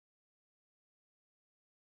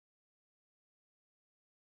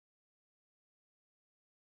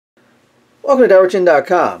Welcome to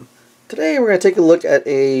DirectGen.com. Today we're going to take a look at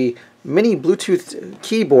a mini Bluetooth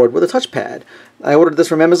keyboard with a touchpad. I ordered this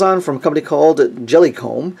from Amazon from a company called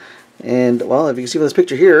Jellycomb. And, well, if you can see from this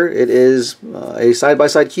picture here, it is a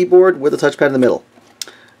side-by-side keyboard with a touchpad in the middle.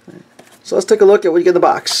 So let's take a look at what you get in the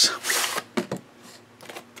box.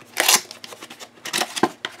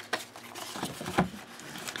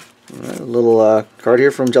 Alright, a little card here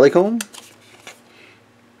from Jellycomb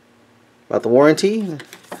about the warranty.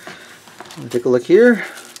 Take a look here.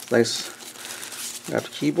 Nice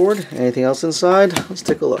wrapped keyboard. Anything else inside? Let's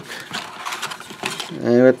take a look.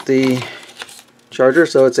 And got the charger.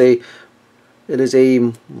 So it is a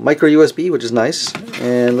micro USB, which is nice,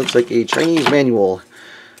 and looks like a Chinese manual.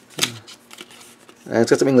 And it's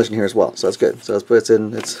got some English in here as well, so that's good. So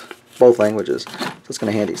it's both languages. So it's kind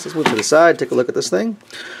of handy. So let's move to the side. Take a look at this thing.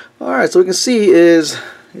 All right. So we can see it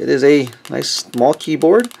is a nice small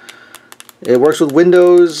keyboard. It works with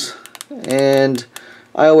Windows and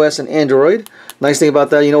iOS and Android. Nice thing about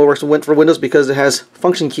that, it works for Windows because it has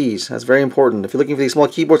function keys. That's very important. If you're looking for these small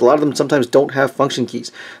keyboards, a lot of them sometimes don't have function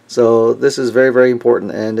keys. So this is very, very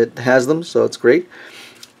important, and it has them, so it's great.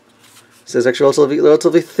 It says actually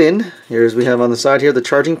relatively thin. Here's we have on the side here the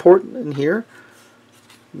charging port in here.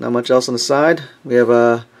 Not much else on the side. We have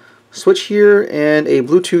a switch here and a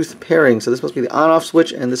Bluetooth pairing. So this must be the on-off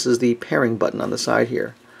switch, and this is the pairing button on the side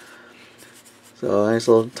here. So nice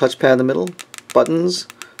little touchpad in the middle, buttons.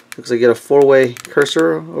 Looks like you get a four-way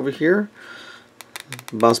cursor over here.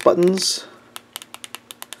 Mouse buttons.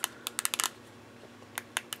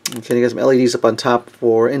 Okay, you got some LEDs up on top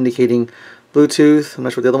for indicating Bluetooth. I'm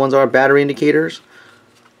not sure what the other ones are. Battery indicators.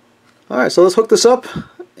 Alright, so let's hook this up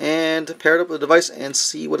and pair it up with the device and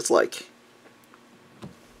see what it's like.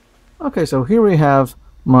 Okay, so here we have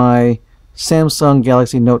my Samsung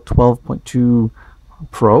Galaxy Note 12.2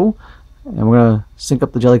 Pro. And we're going to sync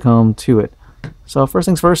up the Jellycomb to it. So first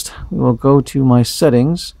things first, we will go to my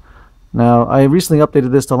settings. Now, I recently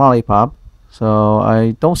updated this to Lollipop, so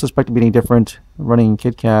I don't suspect it to be any different running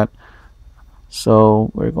KitKat.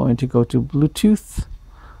 So we're going to go to Bluetooth.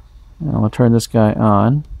 And I'm going to turn this guy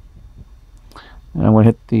on. And I'm going to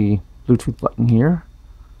hit the Bluetooth button here.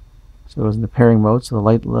 So it's in the pairing mode, so the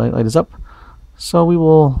light is up. So we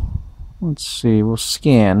will, let's see, we'll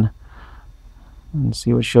scan and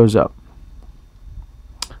see what shows up.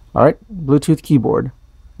 Alright, Bluetooth keyboard.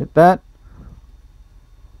 Hit that.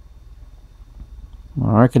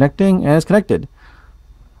 Alright, connecting, and it's connected.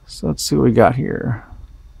 So let's see what we got here.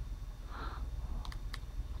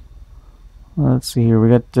 Let's see here. We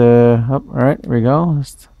got, alright, here we go.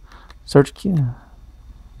 Search key.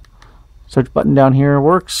 Search button down here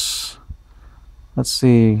works. Let's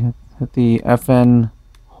see. Hit the FN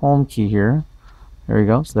home key here. There we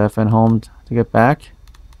go. So the FN home to get back.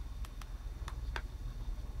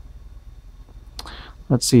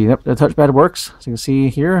 Let's see, yep, the touchpad works. So you can see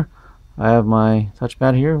here, I have my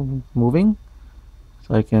touchpad here moving.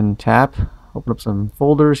 So I can tap, open up some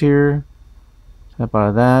folders here, tap out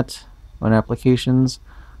of that, run applications.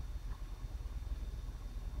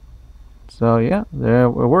 So yeah, there it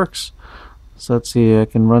works. So let's see, I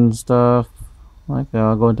can run stuff like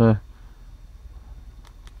I'll go into,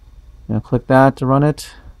 click that to run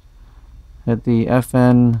it. Hit the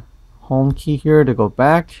FN home key here to go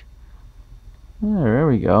back. There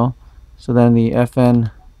we go. So then the FN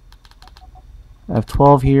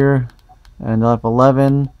F12 here, and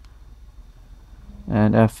F11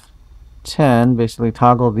 and F10 basically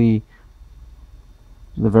toggle the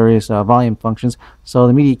various volume functions. So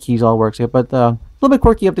the media keys all works here, but a little bit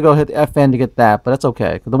quirky. You have to go hit the FN to get that, but that's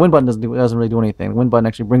okay. The Win button doesn't really do anything. The Win button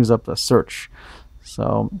actually brings up the search.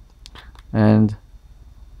 So, and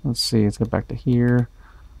let's see. Let's get back to here.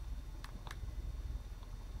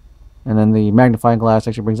 And then the magnifying glass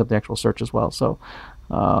actually brings up the actual search as well. So,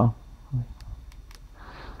 so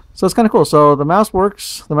it's kind of cool. So the mouse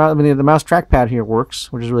works. The mouse trackpad here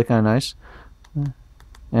works, which is really kind of nice.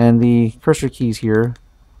 And the cursor keys here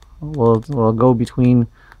will go between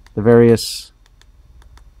the various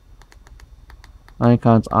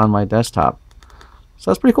icons on my desktop. So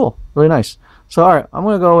that's pretty cool. Really nice. So all right, I'm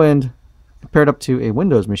going to go and compare it up to a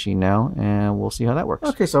Windows machine now, and we'll see how that works.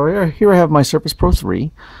 Okay, so here I have my Surface Pro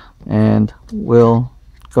 3. And we'll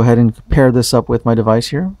go ahead and pair this up with my device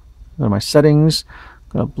here. Go to my settings,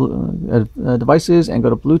 go to devices, and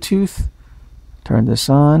go to Bluetooth. Turn this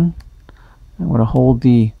on. I'm going to hold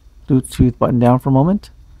the Bluetooth button down for a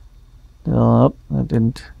moment. Oh, that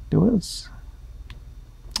didn't do it.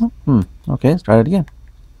 Okay, let's try it again.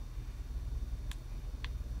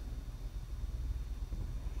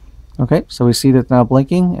 Okay, so we see that now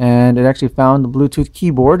blinking, and it actually found the Bluetooth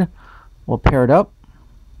keyboard. We'll pair it up.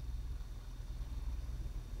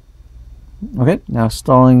 Okay, now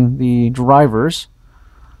installing the drivers.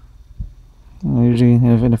 Usually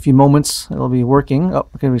in a few moments it'll be working. Oh,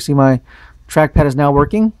 okay, we see my trackpad is now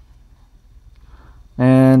working.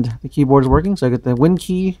 And the keyboard is working, so I get the Win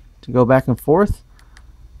key to go back and forth.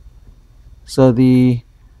 So the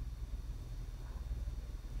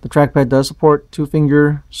trackpad does support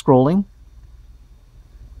 2-finger scrolling.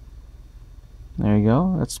 There you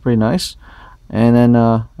go. That's pretty nice. And then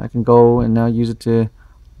I can go and now use it to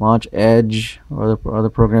launch Edge or other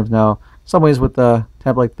programs. Now, in some ways with a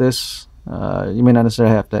tab like this, you may not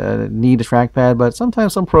necessarily have to need a trackpad, but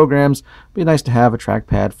sometimes some programs it'd be nice to have a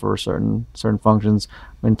trackpad for certain functions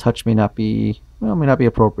when touch may not be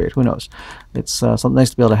appropriate. Who knows? It's something nice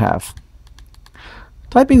to be able to have.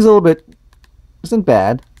 Typing's a little bit isn't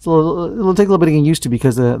bad. It'll take a little bit of getting used to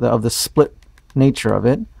because of the split nature of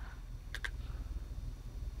it.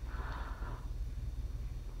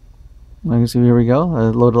 I can see, here we go. I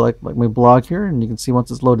loaded like my blog here, and you can see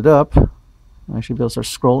once it's loaded up, I should be able to start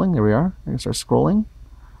scrolling. There we are. I can start scrolling.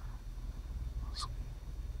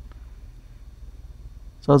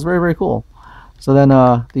 So it's very, very cool. So then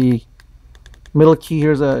the middle key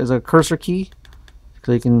here is a cursor key,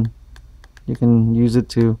 so you can use it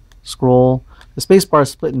to scroll. The space bar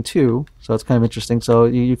is split in two, so it's kind of interesting. So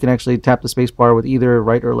you can actually tap the space bar with either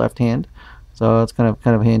right or left hand. So it's kind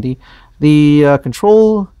of handy. The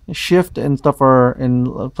control, shift, and stuff are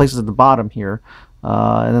in places at the bottom here.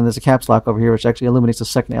 And then there's a caps lock over here, which actually illuminates the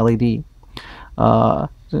second LED.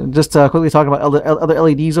 Just quickly talking about other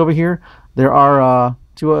LEDs over here. There are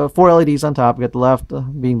 4 LEDs on top. We got the left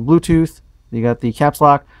being Bluetooth. You got the caps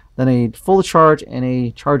lock, then a full charge and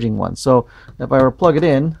a charging one. So if I were to plug it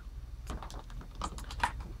in,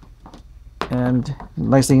 and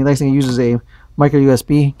nice thing it uses a micro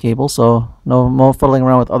USB cable, so no fuddling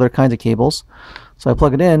around with other kinds of cables. So I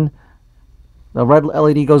plug it in, the red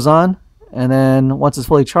LED goes on, and then once it's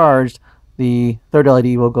fully charged, the third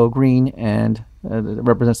LED will go green, and it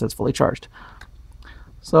represents that it's fully charged.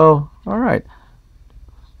 So, all right.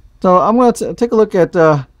 So I'm going to take a look at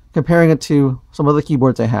comparing it to some other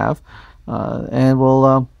keyboards I have, and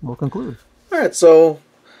we'll conclude. All right. So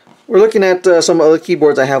we're looking at some other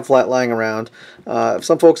keyboards I have flat lying around.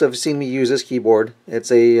 Some folks have seen me use this keyboard.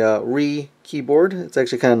 It's a keyboard. It's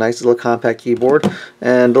actually kind of nice, a little compact keyboard.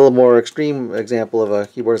 And a little more extreme example of a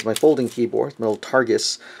keyboard is my folding keyboard, my little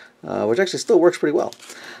Targus, which actually still works pretty well.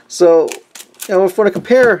 So, if we want to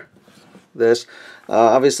compare this,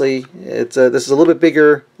 obviously this is a little bit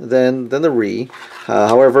bigger than the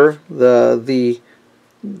however, the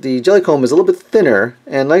Jellycomb is a little bit thinner,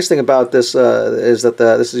 and nice thing about this is that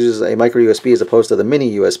this uses a micro USB as opposed to the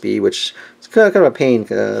mini USB, which is kind of a pain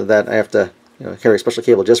that I have to carry a special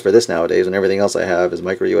cable just for this nowadays, and everything else I have is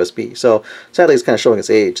micro USB. So sadly, it's kind of showing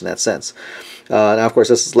its age in that sense. Now, of course,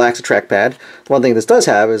 this lacks a trackpad. One thing this does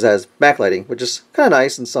have has backlighting, which is kind of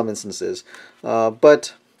nice in some instances.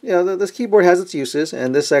 But this keyboard has its uses,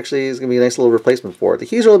 and this actually is going to be a nice little replacement for it. The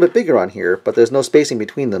keys are a little bit bigger on here, but there's no spacing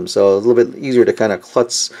between them, so it's a little bit easier to kind of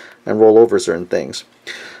klutz and roll over certain things.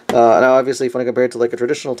 Now, obviously, if I compare it to like a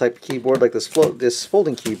traditional type of keyboard, like this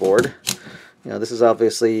folding keyboard, this is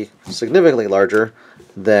obviously significantly larger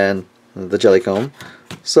than the Jellycomb.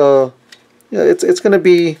 So, it's going to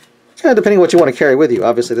be kind of depending on what you want to carry with you.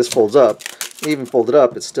 Obviously, this folds up. Even folded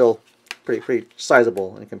up, it's still pretty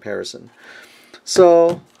sizable in comparison.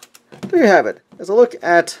 So there you have it. As a look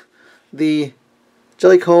at the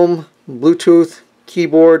Jellycomb Bluetooth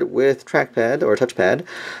keyboard with trackpad or touchpad.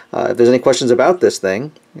 If there's any questions about this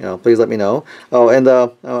thing, please let me know. Oh, and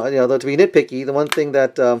to be nitpicky, the one thing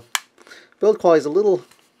that build quality is a little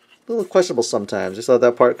questionable sometimes. Just thought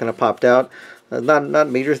that part kind of popped out. Not a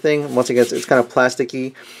major thing. Once again, it's kind of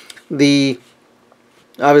plasticky.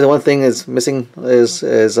 Obviously, one thing is missing is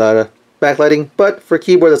backlighting, but for a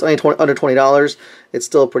keyboard that's only under $20, it's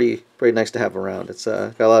still pretty nice to have around. It's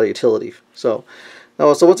got a lot of utility. So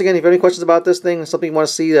once again, if you have any questions about this thing, something you want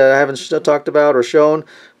to see that I haven't talked about or shown,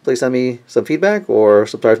 please send me some feedback or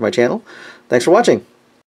subscribe to my channel. Thanks for watching.